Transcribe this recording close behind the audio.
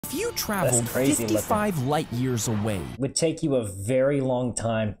If you traveled crazy 55 light years away, it would take you a very long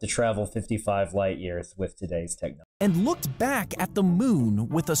time to travel 55 light years with today's technology. And looked back at the moon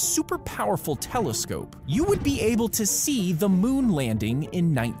with a super powerful telescope, you would be able to see the moon landing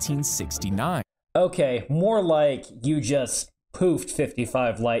in 1969. Okay, more like you just poofed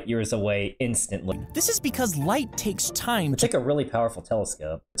 55 light years away instantly. This is because light takes time to Take a really powerful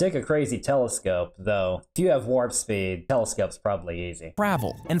telescope. Take a crazy telescope, though. If you have warp speed, telescope's probably easy.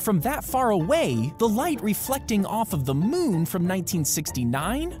 travel. And from that far away, the light reflecting off of the moon from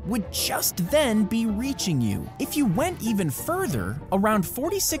 1969 would just then be reaching you. If you went even further, around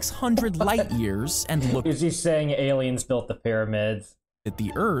 4,600 light years, and looked Is he saying aliens built the pyramids? at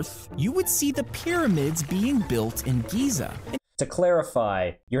the Earth, you would see the pyramids being built in Giza. To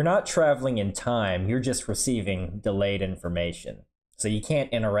clarify, you're not traveling in time, you're just receiving delayed information. So you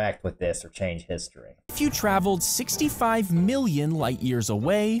can't interact with this or change history. If you traveled 65 million light years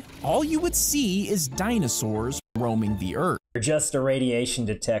away, all you would see is dinosaurs roaming the Earth. You're just a radiation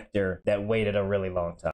detector that waited a really long time.